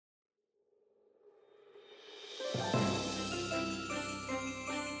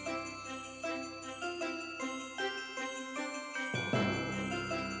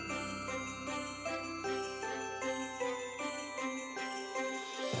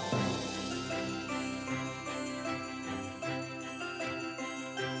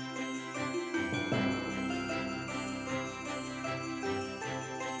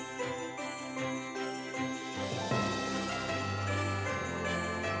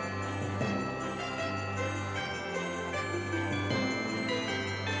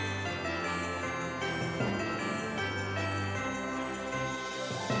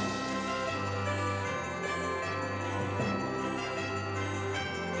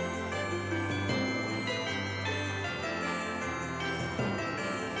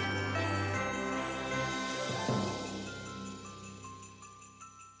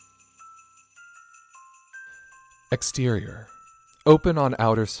Exterior. Open on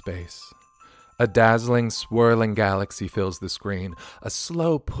outer space. A dazzling, swirling galaxy fills the screen. A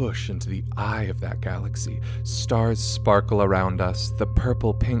slow push into the eye of that galaxy. Stars sparkle around us. The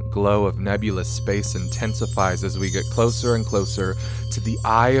purple-pink glow of nebulous space intensifies as we get closer and closer to the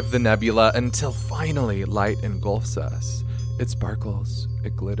eye of the nebula until finally light engulfs us. It sparkles.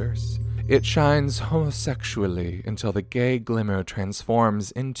 It glitters. It shines homosexually until the gay glimmer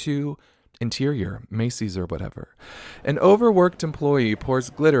transforms into interior, Macy's or whatever. An overworked employee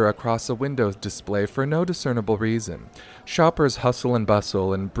pours glitter across a window display for no discernible reason. Shoppers hustle and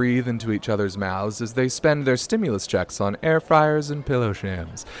bustle and breathe into each other's mouths as they spend their stimulus checks on air fryers and pillow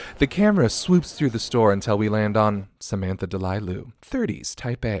shams. The camera swoops through the store until we land on Samantha Delilu, 30s,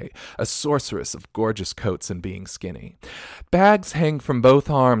 type A sorceress of gorgeous coats and being skinny. Bags hang from both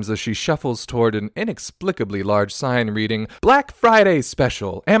arms as she shuffles toward an inexplicably large sign reading, Black Friday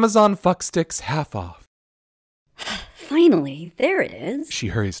Special, Amazon Fuck Sticks half off. Finally, there it is. She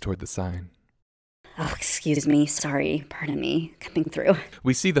hurries toward the sign. Oh, excuse me. Sorry. Pardon me. Coming through.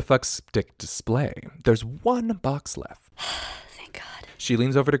 We see the Fuck Stick display. There's one box left. Thank God. She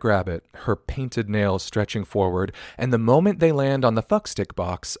leans over to grab it, her painted nails stretching forward, and the moment they land on the Fuck Stick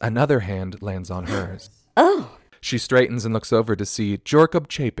box, another hand lands on hers. Oh. She straightens and looks over to see Jorkub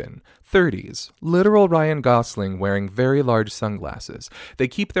Chapin, 30s, literal Ryan Gosling wearing very large sunglasses. They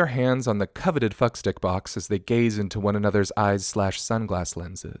keep their hands on the coveted fuckstick box as they gaze into one another's eyes/sunglass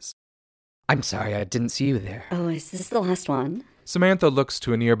lenses. I'm sorry, I didn't see you there. Oh, is this the last one? Samantha looks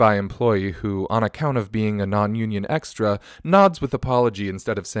to a nearby employee who, on account of being a non-union extra, nods with apology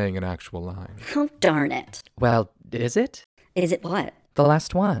instead of saying an actual line. Oh, darn it. Well, is it? Is it what? The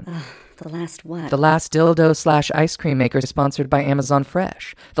last one. The last what? The last dildo/ice cream maker sponsored by Amazon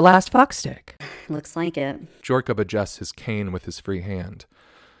Fresh. The last fuckstick. Looks like it. Jorkub adjusts his cane with his free hand.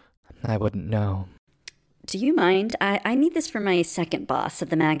 I wouldn't know. Do you mind? I need this for my second boss at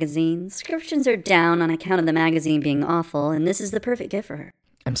the magazine. Subscriptions are down on account of the magazine being awful, and this is the perfect gift for her.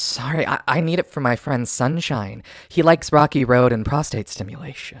 I'm sorry, I need it for my friend Sunshine. He likes Rocky Road and prostate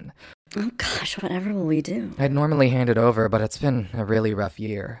stimulation. Oh gosh, whatever will we do? I'd normally hand it over, but it's been a really rough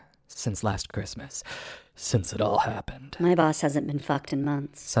year. Since last Christmas. Since it all happened. My boss hasn't been fucked in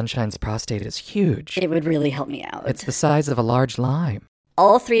months. Sunshine's prostate is huge. It would really help me out. It's the size of a large lime.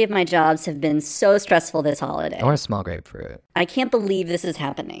 All 3 of my jobs have been so stressful this holiday. Or a small grapefruit. I can't believe this is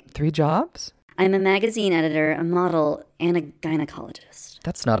happening. 3 jobs? I'm a magazine editor, a model, and a gynecologist.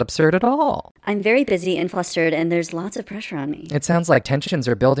 That's not absurd at all. I'm very busy and flustered, and there's lots of pressure on me. It sounds like tensions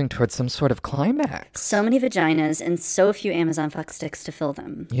are building towards some sort of climax. So many vaginas and so few Amazon fuck sticks to fill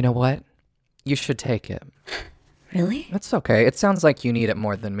them. You know what? You should take it. Really? It's okay. It sounds like you need it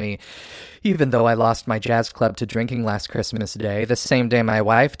more than me. Even though I lost my jazz club to drinking last Christmas Day, the same day my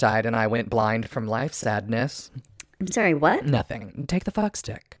wife died and I went blind from life sadness. I'm sorry, what? Nothing. Take the fuck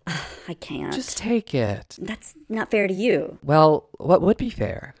stick. I can't. Just take it. That's not fair to you. Well, what would be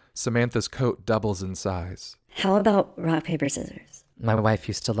fair? Samantha's coat doubles in size. How about rock, paper, scissors? My wife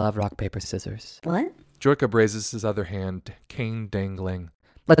used to love rock, paper, scissors. What? Jorkub raises his other hand, cane dangling.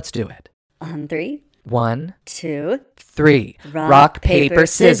 Let's do it. On 3, 1, 2, 3. Rock, paper,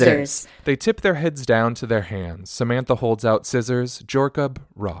 scissors. They tip their heads down to their hands. Samantha holds out scissors. Jorkub,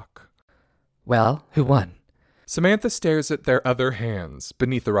 rock. Well, who won? Samantha stares at their other hands,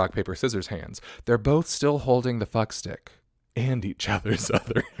 beneath the rock, paper, scissors hands. They're both still holding the fuck stick. And each other's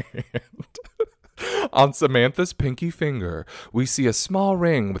other hand. On Samantha's pinky finger, we see a small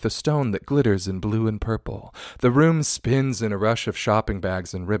ring with a stone that glitters in blue and purple. The room spins in a rush of shopping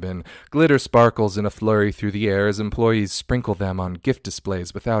bags and ribbon. Glitter sparkles in a flurry through the air as employees sprinkle them on gift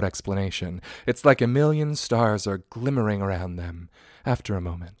displays without explanation. It's like a million stars are glimmering around them. After a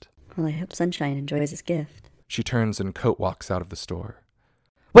moment. Well, I hope Sunshine enjoys his gift. She turns and coat walks out of the store.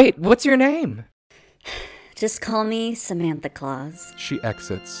 Wait, what's your name? Just call me Samantha Claus. She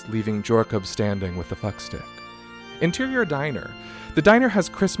exits, leaving Jorkub standing with the fuck stick. Interior diner. The diner has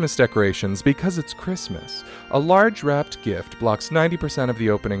Christmas decorations because it's Christmas. A large wrapped gift blocks 90% of the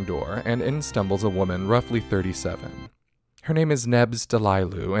opening door, and in stumbles a woman roughly 37. Her name is Nebs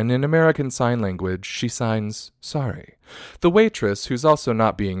Delilu, and in American Sign Language, she signs, sorry. The waitress, who's also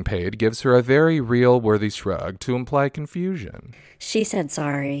not being paid, gives her a very real worthy shrug to imply confusion. She said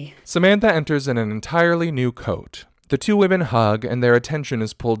sorry. Samantha enters in an entirely new coat. The 2 women hug, and their attention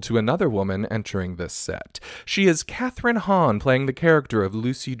is pulled to another woman entering this set. She is Catherine Hahn, playing the character of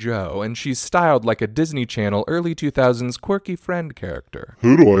Lucy Joe, and she's styled like a Disney Channel early 2000s quirky friend character.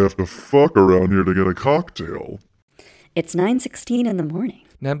 Who do I have to fuck around here to get a cocktail? It's 9:16 in the morning.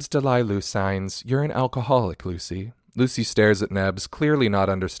 Nebs Delilu signs, you're an alcoholic, Lucy. Lucy stares at Nebs, clearly not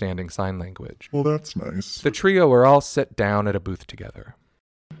understanding sign language. Well, that's nice. The trio are all sit down at a booth together.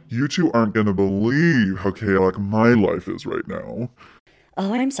 You two aren't gonna believe how chaotic my life is right now.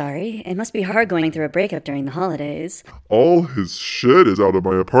 Oh, I'm sorry. It must be hard going through a breakup during the holidays. All his shit is out of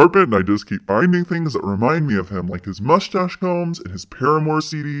my apartment, and I just keep finding things that remind me of him, like his mustache combs and his Paramore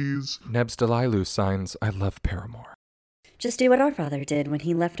CDs. Nebs Delilu signs, I love Paramore. Just do what our father did when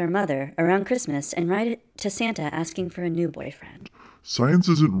he left our mother around Christmas and write it to Santa asking for a new boyfriend. Science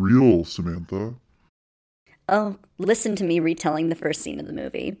isn't real, Samantha. Oh, listen to me retelling the first scene of the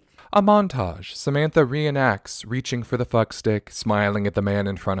movie. A montage. Samantha reenacts, reaching for the fuck stick, smiling at the man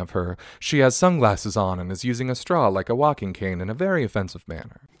in front of her. She has sunglasses on and is using a straw like a walking cane in a very offensive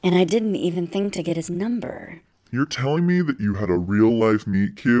manner. And I didn't even think to get his number. You're telling me that you had a real-life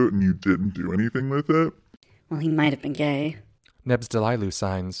meet-cute and you didn't do anything with it? Well, he might have been gay. Nebs Delilu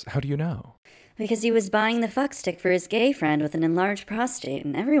signs, how do you know? Because he was buying the fuck stick for his gay friend with an enlarged prostate,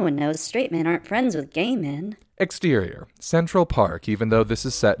 and everyone knows straight men aren't friends with gay men. Exterior. Central Park, even though this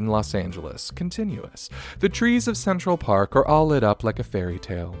is set in Los Angeles. Continuous. The trees of Central Park are all lit up like a fairy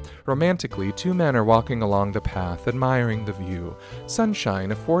tale. Romantically, two men are walking along the path, admiring the view.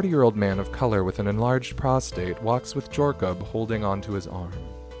 Sunshine, a 40-year-old man of color with an enlarged prostate, walks with Jorkub holding onto his arm.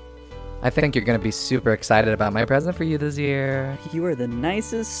 I think you're going to be super excited about my present for you this year. You are the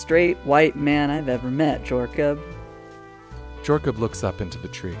nicest straight white man I've ever met, Jorkub. Jorkub looks up into the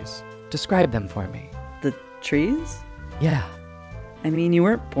trees. Describe them for me. The trees? Yeah. I mean, you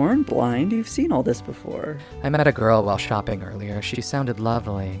weren't born blind. You've seen all this before. I met a girl while shopping earlier. She sounded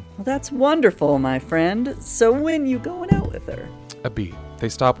lovely. Well, that's wonderful, my friend. So when you going out with her? A beat. They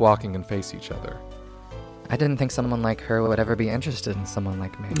stop walking and face each other. I didn't think someone like her would ever be interested in someone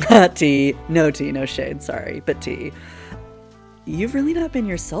like me. T. No shade, sorry. But T, you've really not been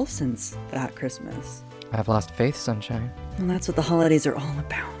yourself since that Christmas. I've lost faith, Sunshine. And that's what the holidays are all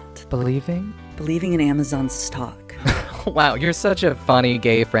about. Believing? Believing in Amazon stock. Wow, you're such a funny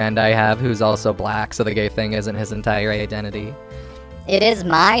gay friend I have who's also black, so the gay thing isn't his entire identity. It is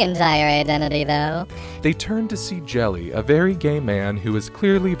my entire identity, though. They turn to see Jelly, a very gay man who is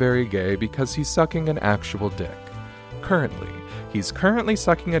clearly very gay because he's sucking an actual dick. He's currently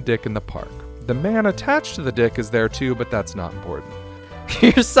sucking a dick in the park. The man attached to the dick is there too, but that's not important.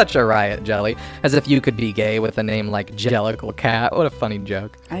 You're such a riot, Jelly. As if you could be gay with a name like Jellicle Cat. What a funny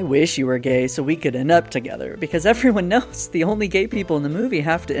joke. I wish you were gay so we could end up together, because everyone knows the only gay people in the movie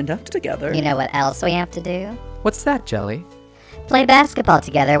have to end up together. You know what else we have to do? What's that, Jelly? Play basketball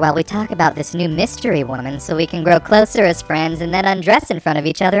together while we talk about this new mystery woman so we can grow closer as friends and then undress in front of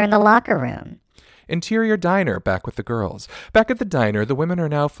each other in the locker room. Interior diner, back with the girls. Back at the diner, the women are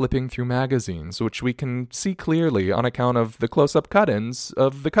now flipping through magazines, which we can see clearly on account of the close-up cut-ins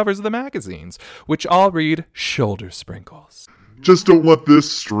of the covers of the magazines, which all read shoulder sprinkles. Just don't let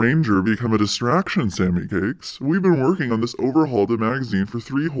this stranger become a distraction, Sammy Cakes. We've been working on this overhaul of the magazine for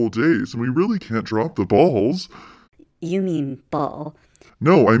 3 whole days, and we really can't drop the balls. You mean ball.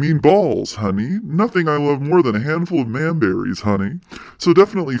 No, I mean balls, honey. Nothing I love more than a handful of manberries, honey. So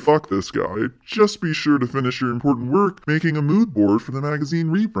definitely fuck this guy. Just be sure to finish your important work making a mood board for the magazine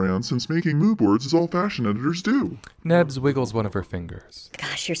rebrand, since making mood boards is all fashion editors do. Nebs wiggles one of her fingers.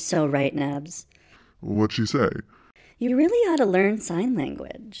 Gosh, you're so right, Nebs. What'd she say? You really ought to learn sign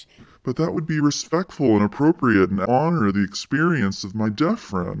language. But that would be respectful and appropriate and honor the experience of my deaf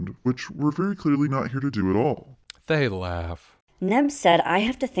friend, which we're very clearly not here to do at all. They laugh. Nebs said I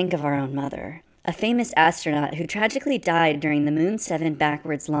have to think of our own mother, a famous astronaut who tragically died during the Moon 7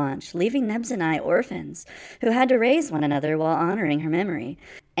 backwards launch, leaving Nebs and I orphans, who had to raise one another while honoring her memory.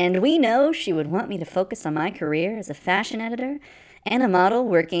 And we know she would want me to focus on my career as a fashion editor, and a model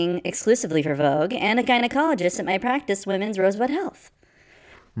working exclusively for Vogue, and a gynecologist at my practice, Women's Rosebud Health.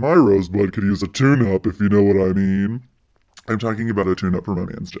 My rosebud could use a tune-up, if you know what I mean. I'm talking about a tune-up for my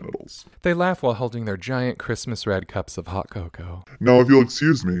man's genitals. They laugh while holding their giant Christmas red cups of hot cocoa. Now, if you'll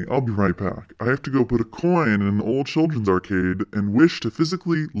excuse me, I'll be right back. I have to go put a coin in an old children's arcade and wish to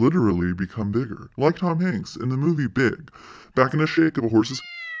physically, literally become bigger. Like Tom Hanks in the movie Big. Back in a shake of a horse's...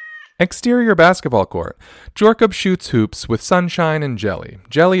 Exterior basketball court. Jorkub shoots hoops with Sunshine and Jelly.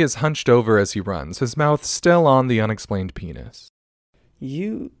 Jelly is hunched over as he runs, his mouth still on the unexplained penis.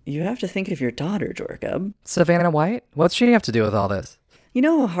 You have to think of your daughter, Jorkub. Savannah White? What's she have to do with all this? You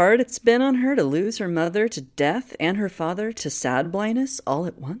know how hard it's been on her to lose her mother to death and her father to sad blindness all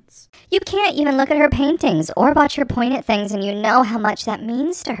at once? You can't even look at her paintings or watch her point at things, and you know how much that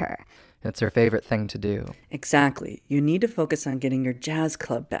means to her. It's her favorite thing to do. Exactly. You need to focus on getting your jazz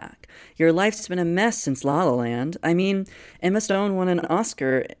club back. Your life's been a mess since La La Land. I mean, Emma Stone won an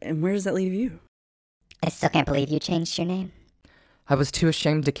Oscar, and where does that leave you? I still can't believe you changed your name. I was too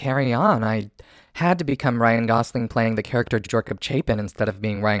ashamed to carry on. I had to become Ryan Gosling playing the character Jacob Chapin instead of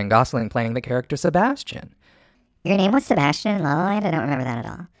being Ryan Gosling playing the character Sebastian. Your name was Sebastian in La La Land? I don't remember that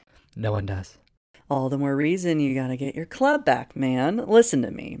at all. No one does. All the more reason you gotta get your club back, man. Listen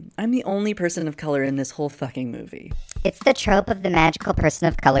to me. I'm the only person of color in this whole fucking movie. It's the trope of the magical person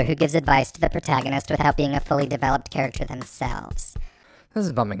of color who gives advice to the protagonist without being a fully developed character themselves. This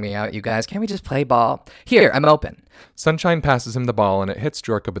is bumming me out, you guys. Can't we just play ball? Here, I'm open. Sunshine passes him the ball and it hits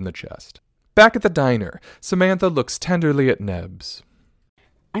Jacob in the chest. Back at the diner, Samantha looks tenderly at Nebs.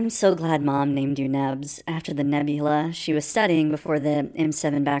 I'm so glad Mom named you Nebs after the nebula she was studying before the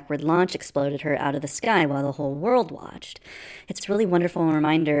M7 backward launch exploded her out of the sky while the whole world watched. It's a really wonderful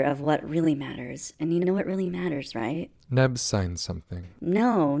reminder of what really matters. And you know what really matters, right? Nebs signs something.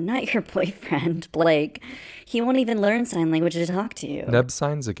 No, not your boyfriend, Blake. He won't even learn sign language to talk to you. Nebs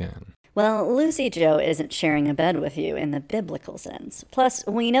signs again. Well, Lucy Joe isn't sharing a bed with you in the biblical sense. Plus,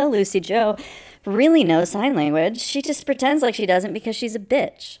 we know Lucy Joe really knows sign language. She just pretends like she doesn't because she's a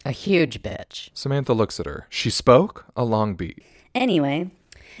bitch. A huge bitch. Samantha looks at her. She spoke a long beat. Anyway,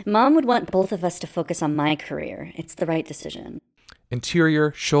 Mom would want both of us to focus on my career. It's the right decision.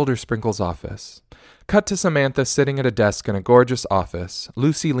 Interior, Shoulder Sprinkles office. Cut to Samantha sitting at a desk in a gorgeous office.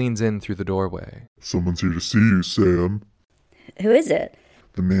 Lucy leans in through the doorway. Someone's here to see you, Sam. Who is it?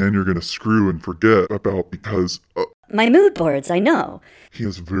 The man you're gonna screw and forget about because, My mood boards, I know. he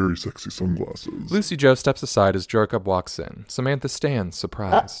has very sexy sunglasses. Lucy Joe steps aside as Jacob walks in. Samantha stands,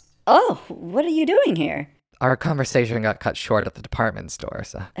 surprised. Oh, what are you doing here? Our conversation got cut short at the department store,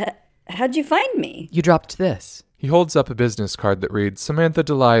 so... How'd you find me? You dropped this. He holds up a business card that reads, Samantha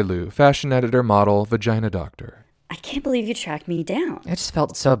Delilu, fashion editor, model, vagina doctor. I can't believe you tracked me down. I just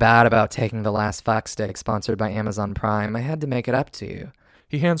felt so bad about taking the last Fox Steak sponsored by Amazon Prime. I had to make it up to you.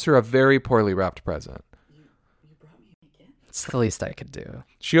 He hands her a very poorly wrapped present. It's the least I could do.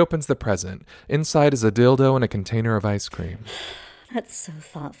 She opens the present. Inside is a dildo and a container of ice cream. That's so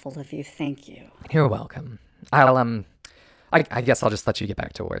thoughtful of you. Thank you. You're welcome. I guess I'll just let you get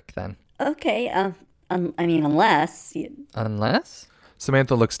back to work then. Okay, unless Unless?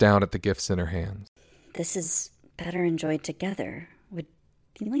 Samantha looks down at the gifts in her hands. this is better enjoyed together. Would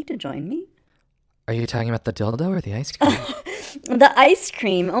you like to join me? Are you talking about the dildo or the ice cream? The ice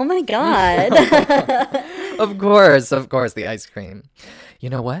cream. Oh my God. Of course, the ice cream. You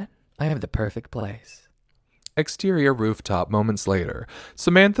know what? I have the perfect place. Exterior rooftop moments later.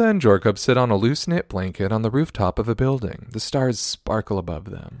 Samantha and Jacob sit on a loose-knit blanket on the rooftop of a building. The stars sparkle above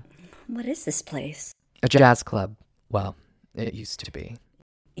them. What is this place? A jazz club. Well, it used to be.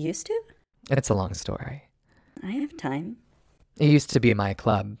 Used to? It's a long story. I have time. It used to be my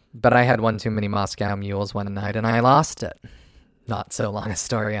club, but I had one too many Moscow mules one night and I lost it. Not so long a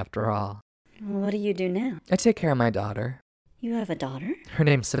story after all. What do you do now? I take care of my daughter. You have a daughter? Her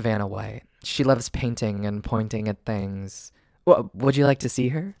name's Savannah White. She loves painting and pointing at things. Would you like to see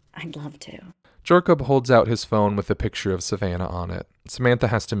her? I'd love to. Jacob holds out his phone with a picture of Savannah on it. Samantha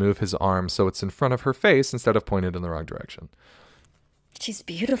has to move his arm so it's in front of her face instead of pointed in the wrong direction. She's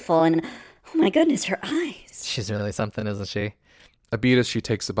beautiful and, oh my goodness, her eyes. She's really something, isn't she? A beat as she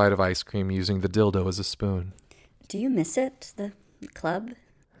takes a bite of ice cream using the dildo as a spoon. Do you miss it, the club?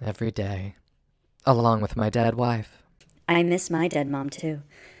 Every day. Along with my dead wife. I miss my dead mom, too.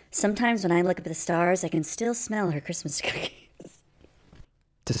 Sometimes when I look up at the stars, I can still smell her Christmas cookies.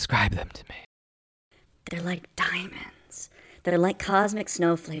 Describe them to me. They're like diamonds. They're like cosmic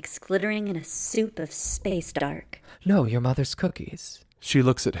snowflakes glittering in a soup of space dark. No, your mother's cookies. She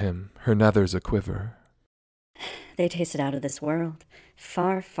looks at him, her nethers a quiver. They tasted out of this world.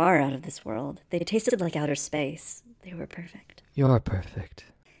 Far, far out of this world. They tasted like outer space. They were perfect. You're perfect.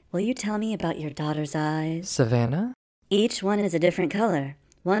 Will you tell me about your daughter's eyes? Savannah? Each one is a different color.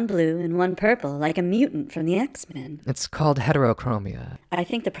 One blue and one purple, like a mutant from the X-Men. It's called heterochromia. I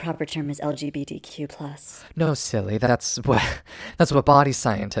think the proper term is LGBTQ+. No, silly. That's what body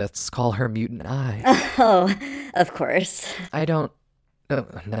scientists call her mutant eye. Oh, of course. I don't... Oh,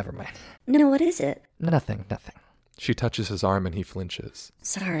 never mind. No, what is it? Nothing. She touches his arm and he flinches.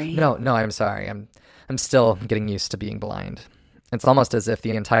 Sorry. No, I'm sorry. I'm still getting used to being blind. It's almost as if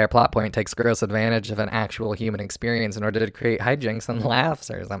the entire plot point takes gross advantage of an actual human experience in order to create hijinks and laughs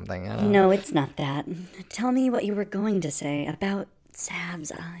or something. No, it's not that. Tell me what you were going to say about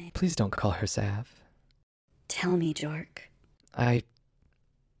Sav's eye. Please don't call her Sav. Tell me, Jork. I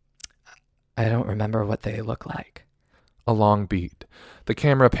don't remember what they look like. A long beat. The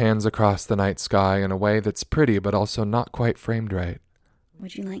camera pans across the night sky in a way that's pretty but also not quite framed right.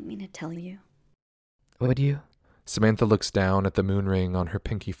 Would you like me to tell you? Would you? Samantha looks down at the moon ring on her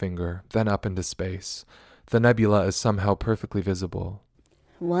pinky finger, then up into space. The nebula is somehow perfectly visible.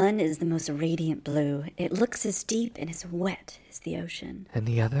 One is the most radiant blue. It looks as deep and as wet as the ocean. And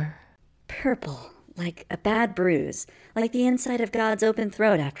the other? Purple, like a bad bruise, like the inside of God's open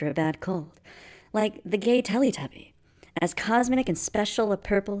throat after a bad cold, like the gay Teletubby, as cosmic and special a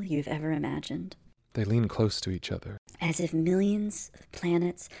purple you've ever imagined. They lean close to each other. As if millions of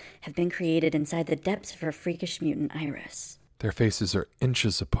planets have been created inside the depths of her freakish mutant iris. Their faces are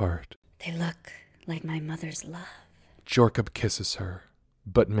inches apart. They look like my mother's love. Jorkub kisses her,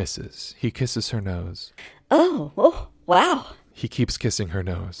 but misses. He kisses her nose. Oh, wow. He keeps kissing her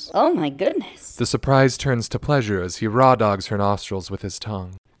nose. Oh my goodness. The surprise turns to pleasure as he raw dogs her nostrils with his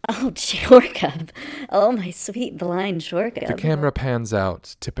tongue. Oh, Jorkub. Oh, my sweet blind Jorkub. The camera pans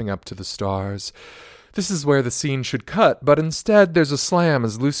out, tipping up to the stars. This is where the scene should cut, but instead there's a slam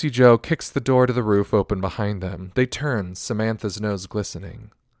as Lucy Joe kicks the door to the roof open behind them. They turn, Samantha's nose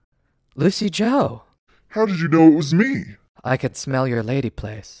glistening. Lucy Joe! How did you know it was me? I could smell your lady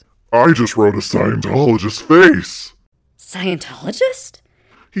place. I just wrote a Scientologist's face. Scientologist?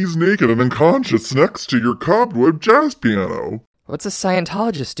 He's naked and unconscious next to your cobweb jazz piano. What's a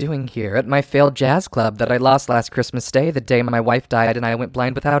Scientologist doing here at my failed jazz club that I lost last Christmas Day, the day my wife died and I went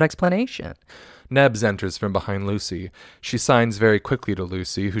blind without explanation? Nebs enters from behind Lucy. She signs very quickly to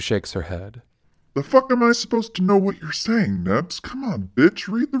Lucy, who shakes her head. The fuck am I supposed to know what you're saying, Nebs? Come on, bitch,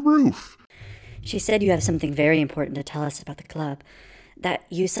 read the roof. She said you have something very important to tell us about the club. That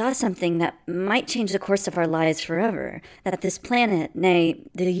you saw something that might change the course of our lives forever. That this planet, nay,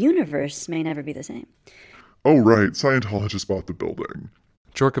 the universe, may never be the same. Oh, right, Scientologist bought the building.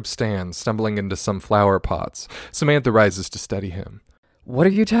 Jorkub stands, stumbling into some flower pots. Samantha rises to steady him. What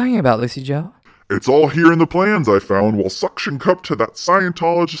are you talking about, Lucy Joe? It's all here in the plans I found while suction cupped to that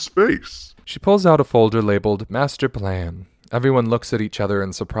Scientologist's face. She pulls out a folder labeled Master Plan. Everyone looks at each other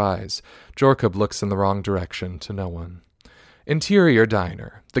in surprise. Jorkub looks in the wrong direction to no one. Interior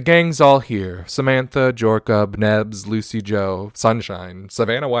diner. The gang's all here. Samantha, Jorkub, Nebs, Lucy Joe, Sunshine,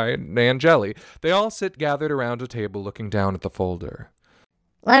 Savannah White, and Jelly. They all sit gathered around a table looking down at the folder.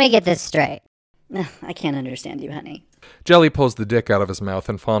 Let me get this straight. I can't understand you, honey. Jelly pulls the dick out of his mouth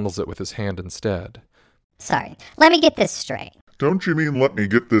and fondles it with his hand instead. Sorry, let me get this straight. Don't you mean let me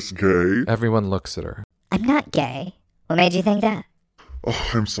get this gay? Everyone looks at her. I'm not gay. What made you think that? Oh,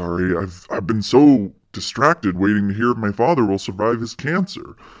 I'm sorry. I've been so distracted waiting to hear if my father will survive his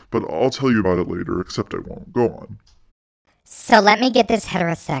cancer. But I'll tell you about it later, except I won't. Go on. So let me get this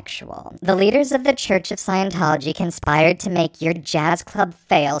heterosexual. The leaders of the Church of Scientology conspired to make your jazz club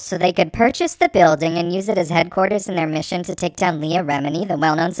fail so they could purchase the building and use it as headquarters in their mission to take down Leah Remini, the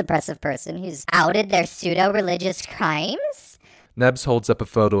well-known suppressive person who's outed their pseudo-religious crimes? Nebs holds up a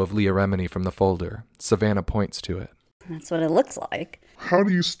photo of Leah Remini from the folder. Savannah points to it. That's what it looks like. How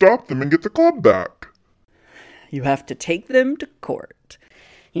do you stop them and get the club back? You have to take them to court.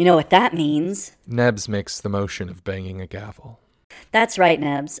 You know what that means. Nebs makes the motion of banging a gavel. That's right,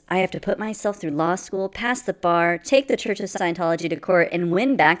 Nebs. I have to put myself through law school, pass the bar, take the Church of Scientology to court, and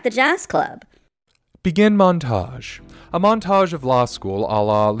win back the jazz club. Begin montage. A montage of law school a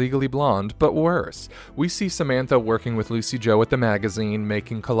la Legally Blonde, but worse. We see Samantha working with Lucy Joe at the magazine,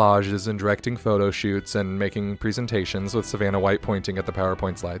 making collages and directing photo shoots and making presentations with Savannah White pointing at the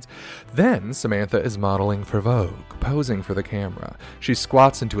PowerPoint slides. Then Samantha is modeling for Vogue, posing for the camera. She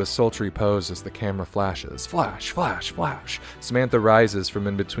squats into a sultry pose as the camera flashes. Flash, flash, flash. Samantha rises from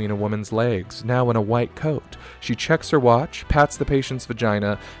in between a woman's legs, now in a white coat. She checks her watch, pats the patient's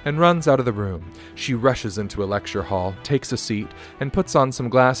vagina, and runs out of the room. She rushes into a lecture hall, takes a seat, and puts on some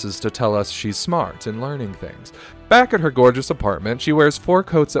glasses to tell us she's smart and learning things. Back at her gorgeous apartment, she wears 4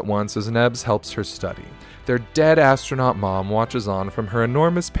 coats at once as Nebs helps her study. Their dead astronaut mom watches on from her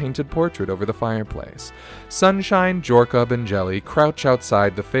enormous painted portrait over the fireplace. Sunshine, Jorkub, and Jelly crouch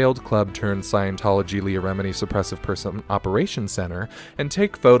outside the failed club turned Scientology Leah Remini Suppressive Person Operations Center and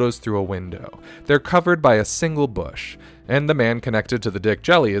take photos through a window. They're covered by a single bush, and the man connected to the dick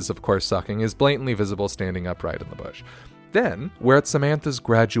Jelly is of course sucking is blatantly visible standing upright in the bush. Then, we're at Samantha's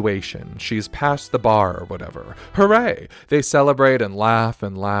graduation. She's passed the bar or whatever. Hooray! They celebrate and laugh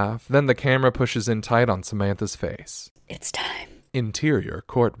and laugh. Then the camera pushes in tight on Samantha's face. It's time. Interior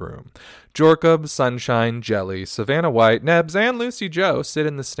courtroom. Jorkub, Sunshine, Jelly, Savannah White, Nebs, and Lucy Joe sit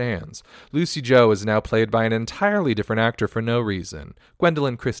in the stands. Lucy Joe is now played by an entirely different actor for no reason.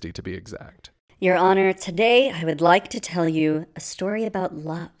 Gwendolyn Christie, to be exact. Your Honor, today I would like to tell you a story about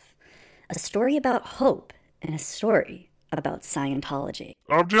love, a story about hope, and a story about Scientology.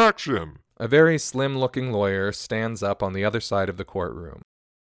 Objection! A very slim-looking lawyer stands up on the other side of the courtroom.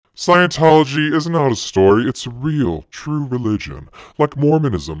 Scientology is not a story, it's a real, true religion, like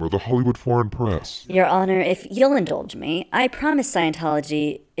Mormonism or the Hollywood Foreign Press. Your Honor, if you'll indulge me, I promise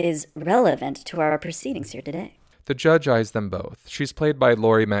Scientology is relevant to our proceedings here today. The judge eyes them both. She's played by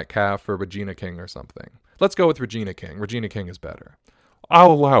Laurie Metcalf or Regina King or something. Let's go with Regina King. Regina King is better.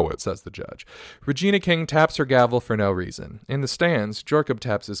 I'll allow it, says the judge. Regina King taps her gavel for no reason. In the stands, Jorkub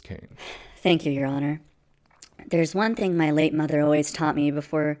taps his cane. Thank you, Your Honor. There's one thing my late mother always taught me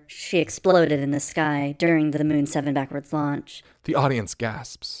before she exploded in the sky during the Moon 7 backwards launch. The audience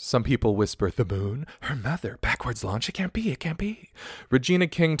gasps. Some people whisper, the moon? Her mother? Backwards launch? It can't be, it can't be. Regina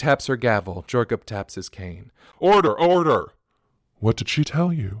King taps her gavel. Jorkub taps his cane. Order, order! What did she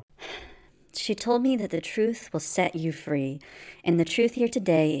tell you? She told me that the truth will set you free, and the truth here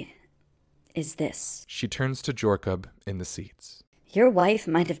today is this. She turns to Jorkub in the seats. Your wife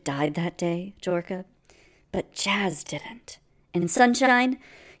might have died that day, Jorkub, but Jazz didn't. And Sunshine,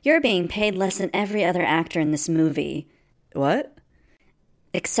 you're being paid less than every other actor in this movie. What?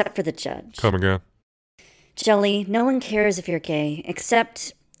 Except for the judge. Come again. Jelly, no one cares if you're gay,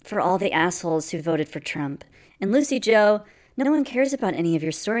 except for all the assholes who voted for Trump. And Lucy Joe, no one cares about any of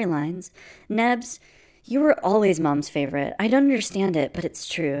your storylines. Nebs, you were always Mom's favorite. I don't understand it, but it's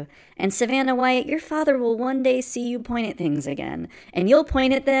true. And Savannah White, your father will one day see you point at things again. And you'll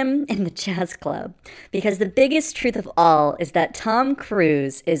point at them in the jazz club. Because the biggest truth of all is that Tom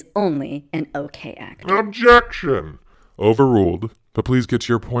Cruise is only an okay actor. Objection! Overruled. But please get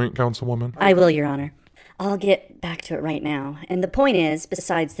to your point, Councilwoman. I will, Your Honor. I'll get back to it right now. And the point is,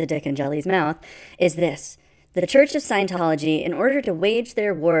 besides the dick in Jelly's mouth, is this. The Church of Scientology, in order to wage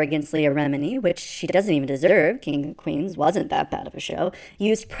their war against Leah Remini, which she doesn't even deserve, King of Queens wasn't that bad of a show,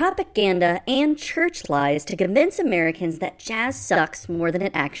 used propaganda and church lies to convince Americans that jazz sucks more than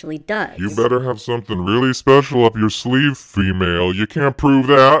it actually does. You better have something really special up your sleeve, female. You can't prove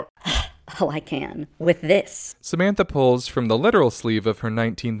that. Oh, I can. With this. Samantha pulls from the literal sleeve of her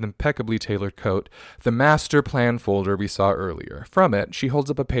 19th impeccably tailored coat the master plan folder we saw earlier. From it, she holds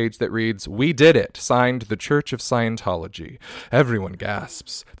up a page that reads, "We did it, signed the Church of Scientology." Everyone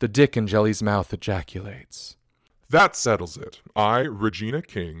gasps. The dick in Jelly's mouth ejaculates. That settles it. I, Regina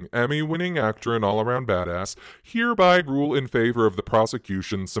King, Emmy-winning actor and all-around badass, hereby rule in favor of the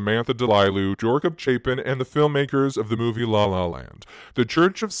prosecution, Samantha Delilu, Jorkub Chapin, and the filmmakers of the movie La La Land. The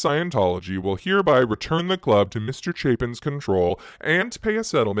Church of Scientology will hereby return the club to Mr. Chapin's control and pay a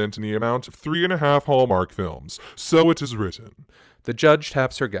settlement in the amount of 3.5 Hallmark films. So it is written. The judge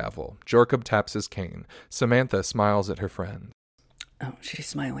taps her gavel. Jorkub taps his cane. Samantha smiles at her friend. Oh, she's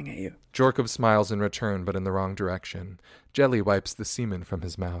smiling at you. Jorkub smiles in return, but in the wrong direction. Jelly wipes the semen from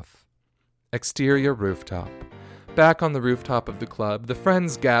his mouth. Exterior rooftop. Back on the rooftop of the club, the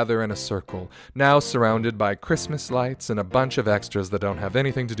friends gather in a circle, now surrounded by Christmas lights and a bunch of extras that don't have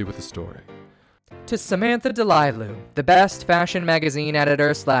anything to do with the story. To Samantha Delilu, the best fashion magazine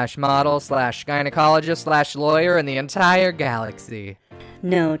editor / model / gynecologist / lawyer in the entire galaxy.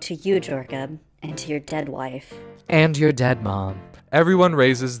 No, to you, Jorkub, and to your dead wife. And your dead mom. Everyone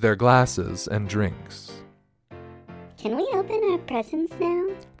raises their glasses and drinks. Can we open our presents now?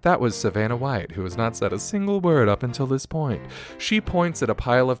 That was Savannah White, who has not said a single word up until this point. She points at a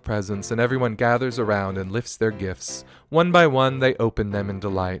pile of presents, and everyone gathers around and lifts their gifts. One by one, they open them in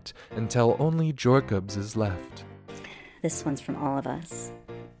delight, until only Jorkub's is left. This one's from all of us.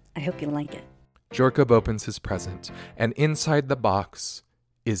 I hope you like it. Jorkub opens his present, and inside the box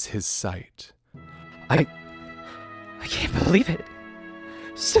is his sight. I can't believe it.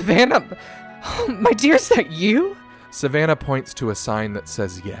 Savannah, oh, my dear, is that you? Savannah points to a sign that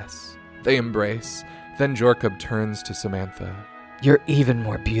says yes. They embrace. Then Jorkub turns to Samantha. You're even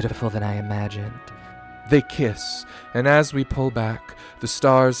more beautiful than I imagined. They kiss, and as we pull back, the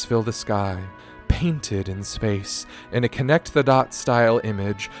stars fill the sky. Painted in space, in a connect-the-dot style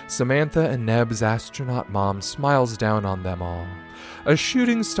image, Samantha and Neb's astronaut mom smiles down on them all. A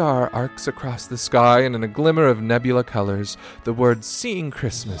shooting star arcs across the sky, and in a glimmer of nebula colors, the words "Seeing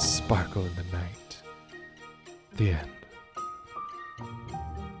Christmas" sparkle in the night. The end.